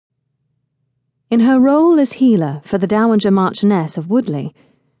In her role as healer for the Dowager Marchioness of Woodley,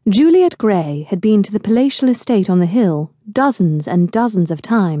 Juliet Grey had been to the palatial estate on the hill dozens and dozens of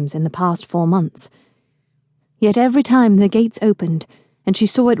times in the past 4 months. Yet every time the gates opened and she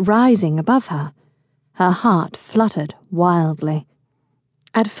saw it rising above her, her heart fluttered wildly.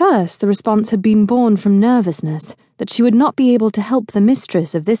 At first the response had been born from nervousness that she would not be able to help the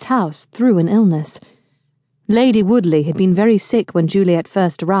mistress of this house through an illness. Lady Woodley had been very sick when Juliet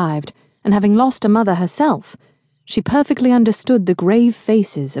first arrived, and having lost a mother herself, she perfectly understood the grave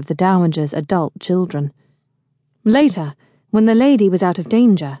faces of the Dowager's adult children. Later, when the lady was out of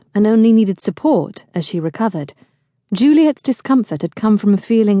danger and only needed support as she recovered, Juliet's discomfort had come from a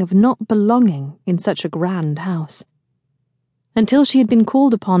feeling of not belonging in such a grand house. Until she had been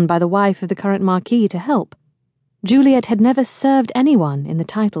called upon by the wife of the current Marquis to help, Juliet had never served anyone in the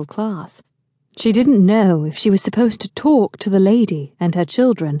titled class. She didn't know if she was supposed to talk to the lady and her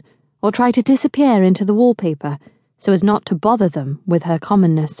children, or try to disappear into the wallpaper so as not to bother them with her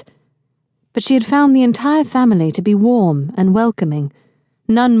commonness. But she had found the entire family to be warm and welcoming,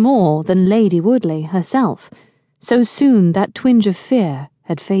 none more than Lady Woodley herself. So soon that twinge of fear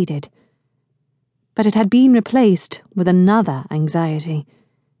had faded. But it had been replaced with another anxiety,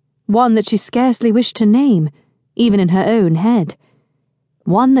 one that she scarcely wished to name, even in her own head,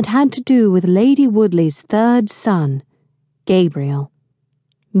 one that had to do with Lady Woodley's third son, Gabriel.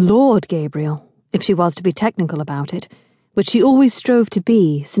 Lord Gabriel, if she was to be technical about it, which she always strove to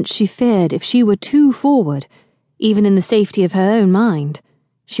be, since she feared if she were too forward, even in the safety of her own mind,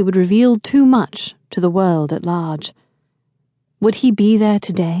 she would reveal too much to the world at large. Would he be there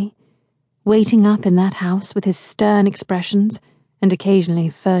today, waiting up in that house with his stern expressions and occasionally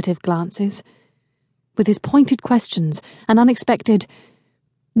furtive glances, with his pointed questions and unexpected,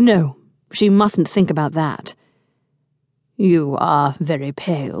 "No, she mustn't think about that." "You are very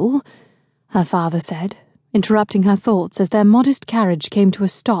pale," her father said, interrupting her thoughts as their modest carriage came to a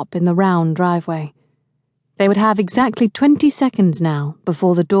stop in the round driveway. They would have exactly 20 seconds now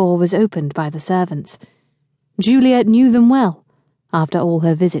before the door was opened by the servants. Juliet knew them well, after all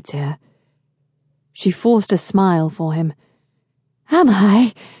her visits here. She forced a smile for him. "Am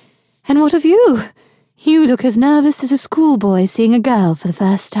I? And what of you? You look as nervous as a schoolboy seeing a girl for the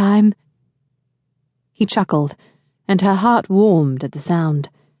first time." He chuckled, and her heart warmed at the sound.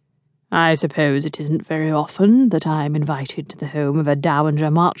 "I suppose it isn't very often that I'm invited to the home of a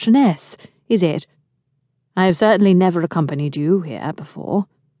Dowager Marchioness, is it? I have certainly never accompanied you here before."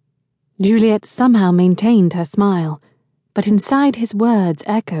 Juliet somehow maintained her smile, but inside his words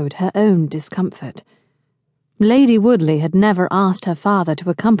echoed her own discomfort. Lady Woodley had never asked her father to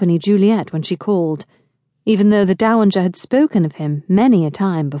accompany Juliet when she called, even though the Dowager had spoken of him many a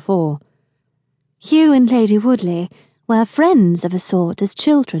time before. "You and Lady Woodley were friends of a sort as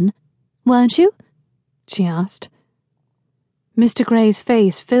children, weren't you?" she asked. Mr. Grey's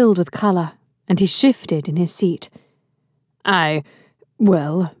face filled with colour, and he shifted in his seat.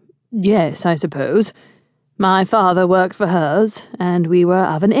 Well, yes, I suppose. My father worked for hers, and we were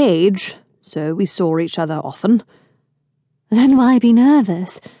of an age, so we saw each other often." "Then why be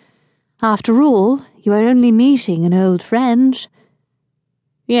nervous? After all, you are only meeting an old friend."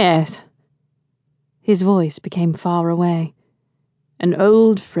 "Yes." His voice became far away. "An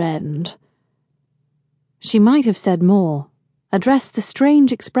old friend." She might have said more, addressed the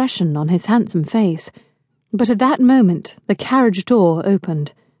strange expression on his handsome face, but at that moment the carriage door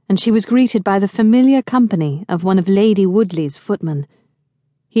opened, and she was greeted by the familiar company of one of Lady Woodley's footmen.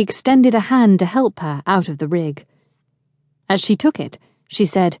 He extended a hand to help her out of the rig. As she took it, she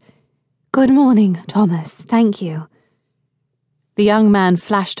said, "Good morning, Thomas, thank you." The young man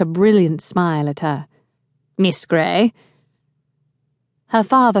flashed a brilliant smile at her. "Miss Grey." Her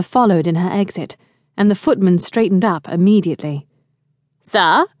father followed in her exit, and the footman straightened up immediately.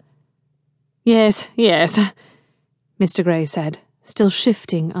 "Sir?" Yes, Mr. Grey said, still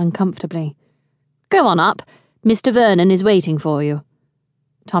shifting uncomfortably. "Go on up. Mr. Vernon is waiting for you,"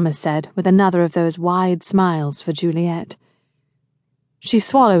 Thomas said, with another of those wide smiles for Juliet. She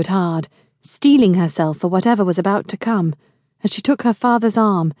swallowed hard, steeling herself for whatever was about to come, as she took her father's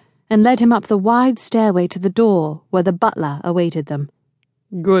arm and led him up the wide stairway to the door where the butler awaited them.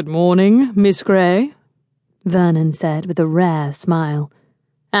 "Good morning, Miss Grey," Vernon said with a rare smile.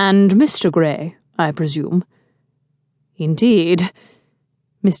 "And Mr. Grey, I presume." "Indeed,"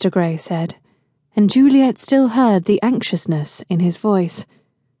 Mr. Grey said, and Juliet still heard the anxiousness in his voice.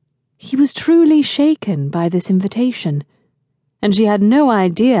 He was truly shaken by this invitation, and she had no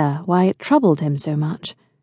idea why it troubled him so much.